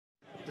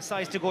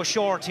Decides to go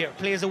short here.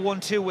 Plays a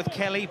 1-2 with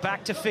Kelly.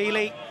 Back to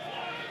Feely.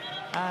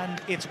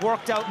 And it's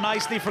worked out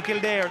nicely for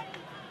Kildare.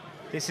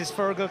 This is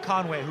Fergal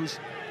Conway, who's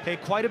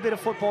played quite a bit of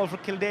football for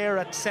Kildare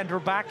at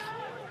centre-back.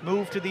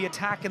 Moved to the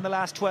attack in the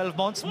last 12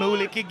 months.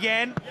 Mulik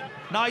again.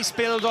 Nice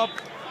build-up.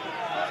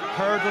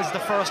 Hurdles the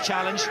first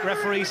challenge.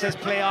 Referee says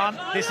play on.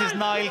 This is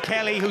Niall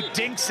Kelly, who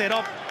dinks it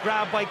up.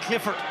 Grabbed by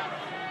Clifford.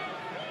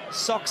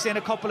 Sucks in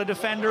a couple of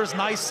defenders.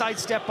 Nice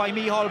sidestep by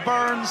Micheál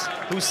Burns,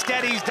 who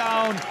steadies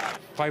down.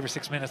 5 or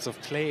 6 minutes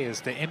of play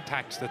is the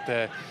impact that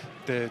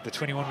the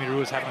 21-metre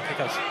rules have on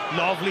kickouts.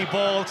 Lovely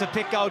ball to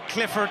pick out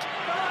Clifford.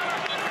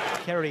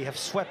 Kerry have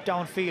swept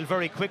downfield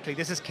very quickly.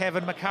 This is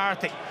Kevin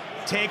McCarthy.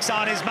 Takes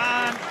on his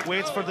man.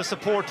 Waits for the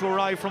support to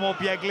arrive from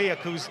Obiagliak,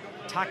 who's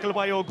tackled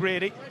by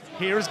O'Grady.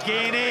 Here's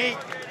Gainey.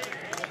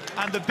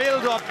 And the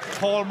build-up,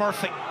 Paul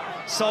Murphy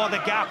saw the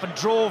gap and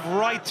drove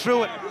right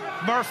through it.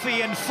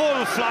 Murphy in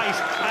full flight,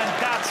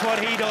 and that's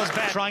what he does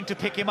best. Trying to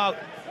pick him out.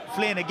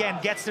 Flynn again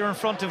gets there in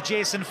front of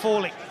Jason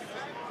Foley.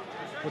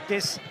 But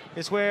this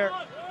is where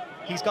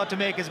he's got to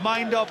make his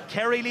mind up.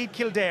 Kerry lead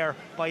Kildare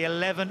by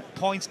 11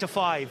 points to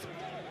 5.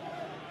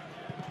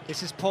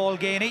 This is Paul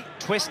Gainey,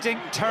 twisting,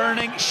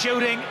 turning,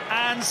 shooting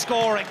and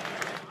scoring.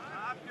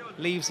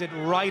 Leaves it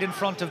right in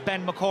front of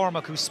Ben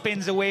McCormack, who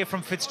spins away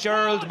from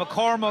Fitzgerald.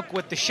 McCormack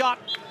with the shot.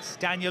 It's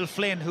Daniel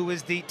Flynn, who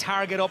is the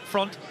target up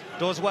front,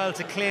 does well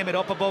to claim it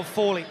up above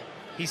Foley.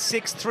 He's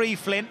 6'3",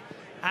 Flynn,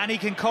 and he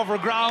can cover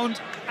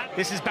ground.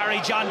 This is Barry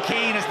John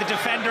Keane as the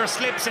defender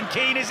slips and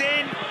Keane is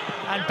in.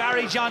 And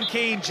Barry John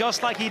Keane,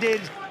 just like he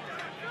did.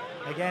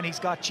 Again, he's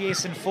got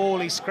Jason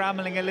Foley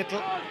scrambling a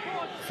little.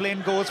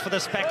 Flynn goes for the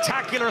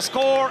spectacular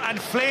score, and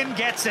Flynn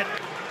gets it.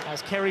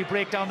 As Kerry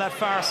break down that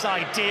far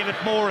side, David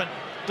Moran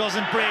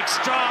doesn't break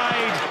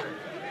stride.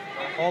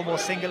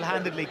 Almost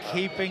single-handedly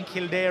keeping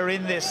Kildare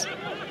in this.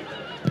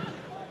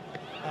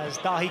 As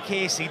Dahi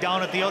Casey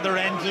down at the other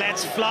end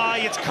lets fly,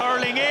 it's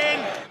curling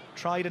in.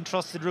 Tried and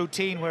trusted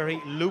routine where he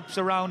loops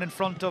around in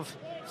front of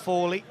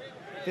Foley.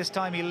 This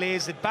time he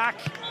lays it back.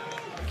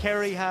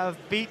 Kerry have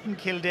beaten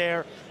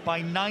Kildare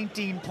by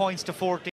 19 points to 14.